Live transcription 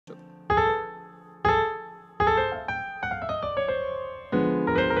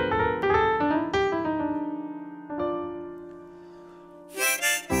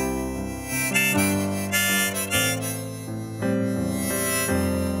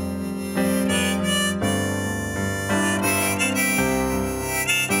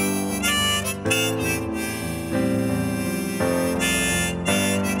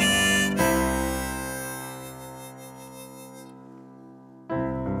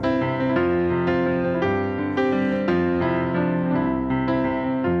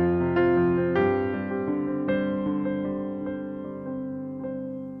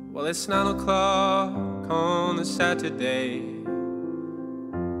it's 9 o'clock on a Saturday.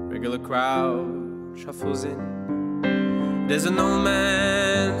 Regular crowd shuffles in. There's an old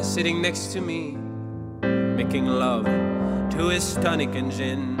man sitting next to me, making love to his tonic and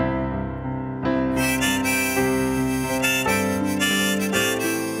gin.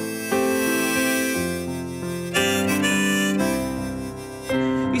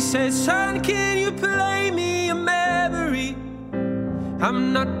 He said, "Son, can you play me a memory?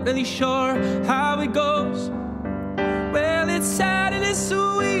 I'm not really sure how it goes. Well, it's sad and it's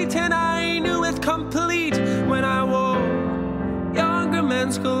sweet, and I knew it complete when I wore younger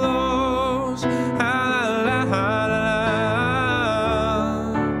men's clothes."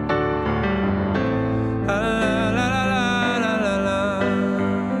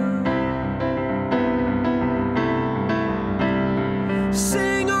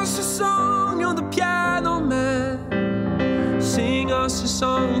 Sing us a song, you're the piano man. Sing us a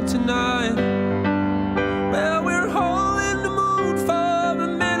song tonight. Well, we're all in the mood for a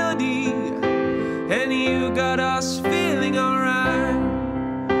melody, and you got us feeling alright.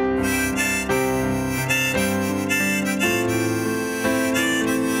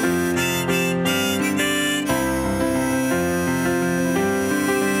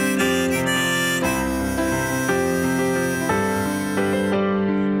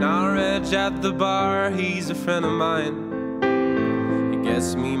 Now Reg at the bar, he's a friend of mine.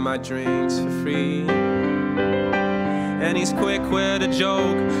 Gets me my drinks for free, and he's quick with a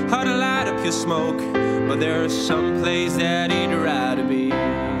joke, how to light up your smoke. But there's some place that he'd rather be.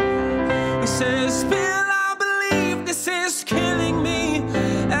 He says, "Bill, I believe this is killing me,"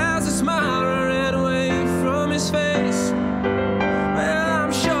 as a smile ran away from his face. Well,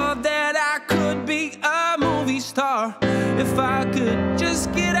 I'm sure that I could be a movie star if I could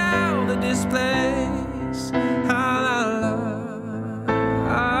just get out of this place.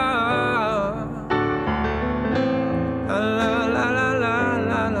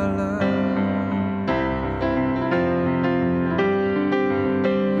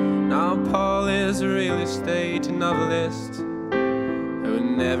 Paul is a real estate novelist who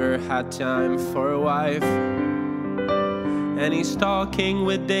never had time for a wife, and he's talking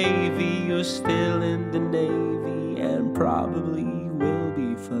with Davy, who's still in the Navy and probably will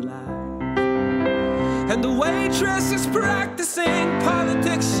be for life. And the waitress is practicing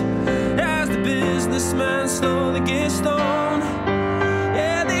politics as the businessman slowly gets stoned.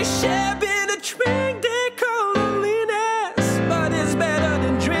 Yeah, they share in a drink they call loneliness, but it's better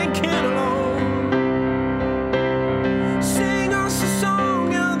than drinking alone. Sing us a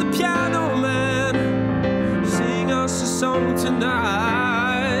song, you're the piano man. Sing us a song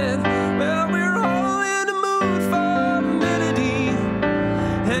tonight. Well, we're all in the mood for a melody,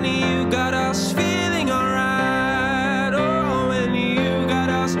 and you got us feeling alright. Oh, and you got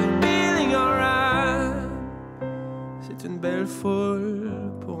us feeling alright. C'est une belle foule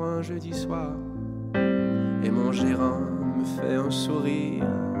pour un jeudi soir, et mon gérant me fait un sourire,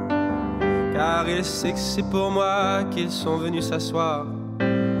 car il sait que c'est pour moi qu'ils sont venus s'asseoir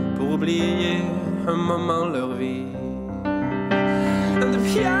pour oublier un moment de leur vie. And the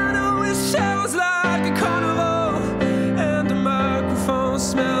piano, it sounds like a carnival, and the microphone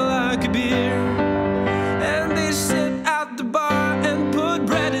smells like a beer, and they sit at the bar and put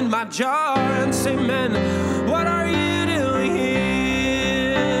bread in my jar and say, "Man, what are you doing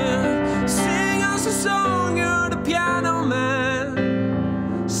here? Sing us a song, you're the piano man.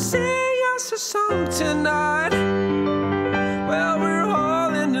 Sing us a song tonight." Well, we're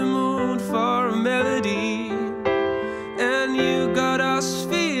all in the mood for a melody, and you got us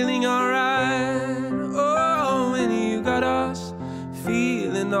feeling alright. Oh, and you got us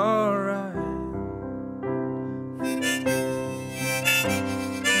feeling alright.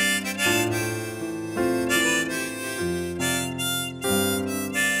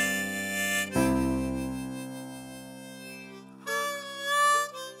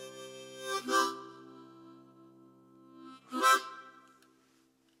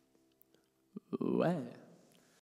 Ouais.